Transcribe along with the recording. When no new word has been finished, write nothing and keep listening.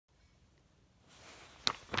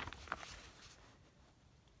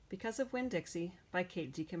Because of Winn Dixie by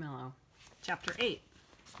Kate DiCamillo. Chapter 8.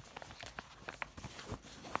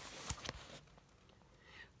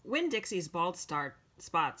 Winn Dixie's bald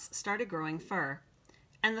spots started growing fur,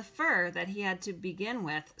 and the fur that he had to begin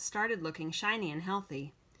with started looking shiny and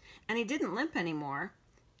healthy, and he didn't limp anymore,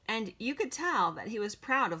 and you could tell that he was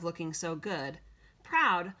proud of looking so good,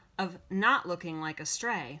 proud of not looking like a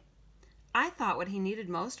stray. I thought what he needed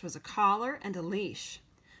most was a collar and a leash.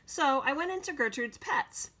 So I went into Gertrude's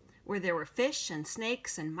Pets, where there were fish and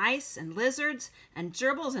snakes and mice and lizards and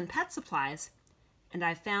gerbils and pet supplies, and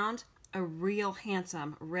I found a real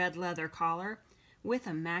handsome red leather collar with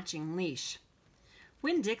a matching leash.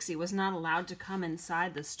 Winn Dixie was not allowed to come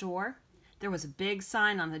inside the store. There was a big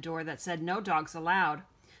sign on the door that said no dogs allowed,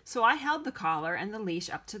 so I held the collar and the leash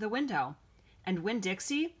up to the window, and Winn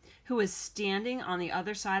Dixie, who was standing on the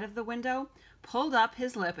other side of the window, pulled up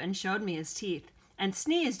his lip and showed me his teeth, and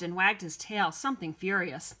sneezed and wagged his tail, something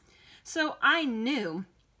furious. So I knew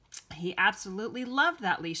he absolutely loved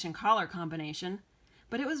that leash and collar combination,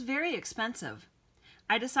 but it was very expensive.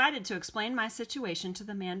 I decided to explain my situation to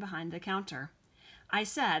the man behind the counter. I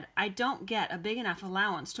said, I don't get a big enough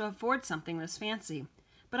allowance to afford something this fancy,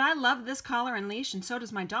 but I love this collar and leash, and so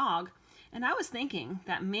does my dog, and I was thinking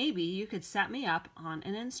that maybe you could set me up on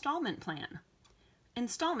an installment plan.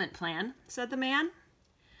 Installment plan, said the man.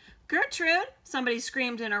 Gertrude, somebody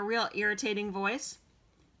screamed in a real irritating voice.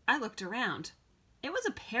 I looked around. It was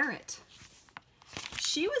a parrot.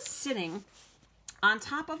 She was sitting on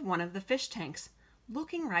top of one of the fish tanks,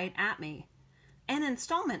 looking right at me. An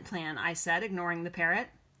installment plan, I said, ignoring the parrot.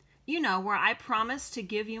 You know, where I promise to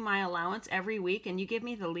give you my allowance every week and you give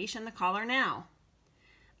me the leash and the collar now.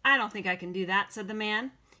 I don't think I can do that, said the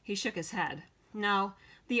man. He shook his head. No,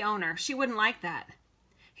 the owner, she wouldn't like that.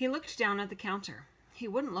 He looked down at the counter. He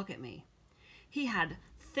wouldn't look at me. He had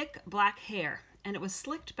thick black hair, and it was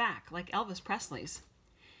slicked back like Elvis Presley's.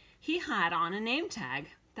 He had on a name tag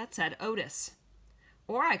that said Otis.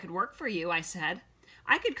 Or I could work for you, I said.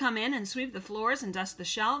 I could come in and sweep the floors and dust the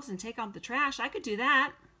shelves and take out the trash. I could do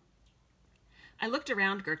that. I looked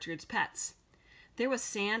around Gertrude's Pets. There was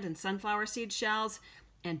sand and sunflower seed shells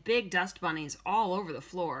and big dust bunnies all over the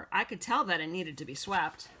floor. I could tell that it needed to be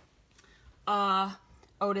swept.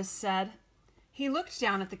 Otis said. He looked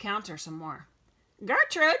down at the counter some more.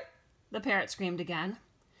 Gertrude! The parrot screamed again.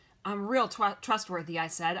 I'm real trustworthy, I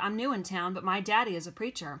said. I'm new in town, but my daddy is a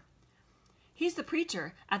preacher. He's the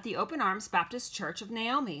preacher at the Open Arms Baptist Church of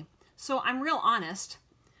Naomi, so I'm real honest.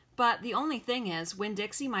 But the only thing is, Winn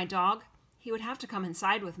Dixie, my dog, he would have to come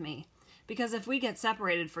inside with me, because if we get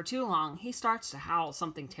separated for too long, he starts to howl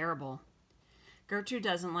something terrible. Gertrude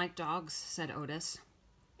doesn't like dogs, said Otis.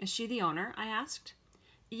 Is she the owner? I asked.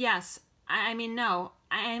 Yes. No.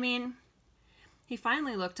 He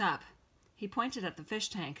finally looked up. He pointed at the fish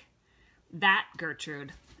tank. That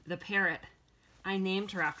Gertrude, the parrot. I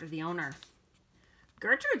named her after the owner.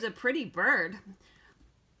 Gertrude's a pretty bird,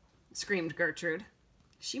 screamed Gertrude.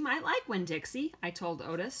 She might like Winn Dixie, I told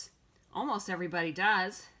Otis. Almost everybody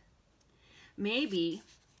does. Maybe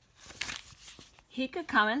he could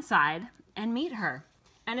come inside and meet her.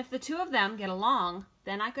 And if the two of them get along,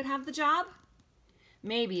 then I could have the job?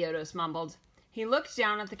 Maybe, Otis mumbled. He looked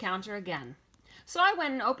down at the counter again. So I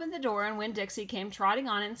went and opened the door, and Winn Dixie came trotting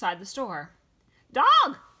on inside the store.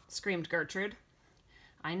 Dog! Screamed Gertrude.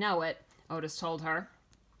 I know it, Otis told her.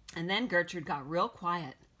 And then Gertrude got real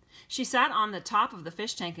quiet. She sat on the top of the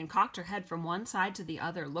fish tank and cocked her head from one side to the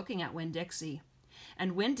other, looking at Winn Dixie.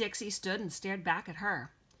 And Winn Dixie stood and stared back at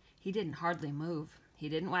her. He didn't hardly move. He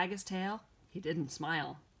didn't wag his tail. He didn't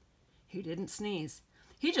smile. He didn't sneeze.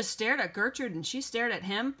 He just stared at Gertrude, and she stared at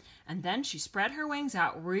him, and then she spread her wings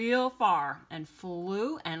out real far and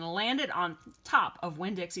flew and landed on top of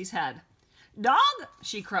Winn Dixie's head. Dog!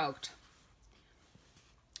 She croaked.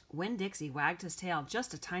 Winn Dixie wagged his tail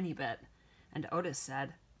just a tiny bit, and Otis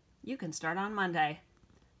said, You can start on Monday.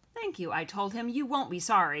 Thank you, I told him. You won't be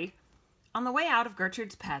sorry. On the way out of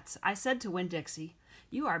Gertrude's Pets, I said to Winn Dixie,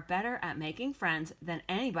 You are better at making friends than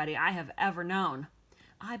anybody I have ever known.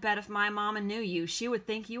 I bet if my mama knew you, she would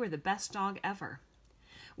think you were the best dog ever.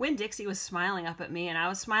 Winn Dixie was smiling up at me, and I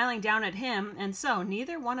was smiling down at him, and so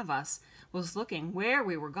neither one of us was looking where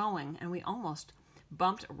we were going, and we almost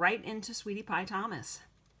bumped right into Sweetie Pie Thomas.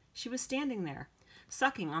 She was standing there,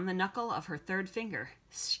 sucking on the knuckle of her third finger,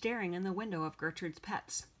 staring in the window of Gertrude's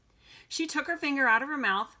Pets. She took her finger out of her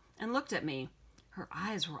mouth and looked at me. Her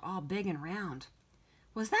eyes were all big and round.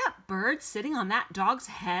 Was that bird sitting on that dog's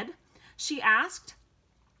head? She asked.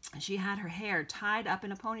 She had her hair tied up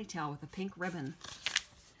in a ponytail with a pink ribbon.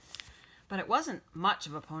 But it wasn't much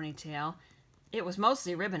of a ponytail. It was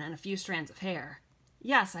mostly ribbon and a few strands of hair.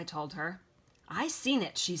 Yes, I told her. I seen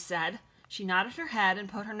it, she said. She nodded her head and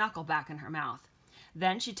put her knuckle back in her mouth.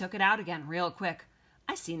 Then she took it out again real quick.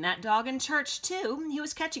 I seen that dog in church, too. He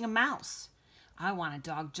was catching a mouse. I want a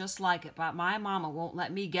dog just like it, but my mama won't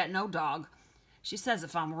let me get no dog. She says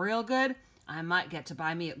if I'm real good, I might get to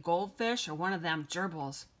buy me a goldfish or one of them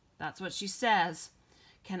gerbils. That's what she says.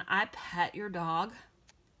 Can I pet your dog?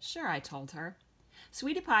 Sure, I told her.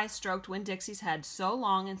 Sweetie Pie stroked Winn Dixie's head so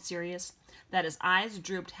long and serious that his eyes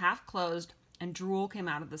drooped half closed and drool came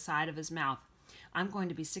out of the side of his mouth. I'm going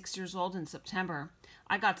to be 6 years old in September.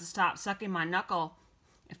 I got to stop sucking my knuckle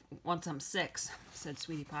once I'm 6, said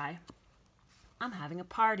Sweetie Pie. I'm having a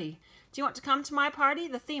party. Do you want to come to my party?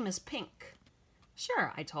 The theme is pink.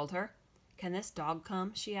 Sure, I told her. Can this dog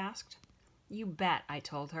come? She asked. You bet, I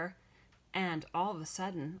told her. And all of a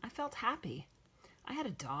sudden, I felt happy. I had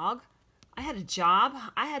a dog. I had a job.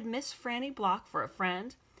 I had Miss Franny Block for a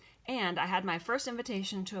friend. And I had my first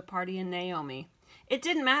invitation to a party in Naomi. It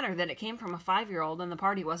didn't matter that it came from a 5-year-old and the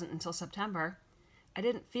party wasn't until September. I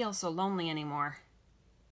didn't feel so lonely anymore.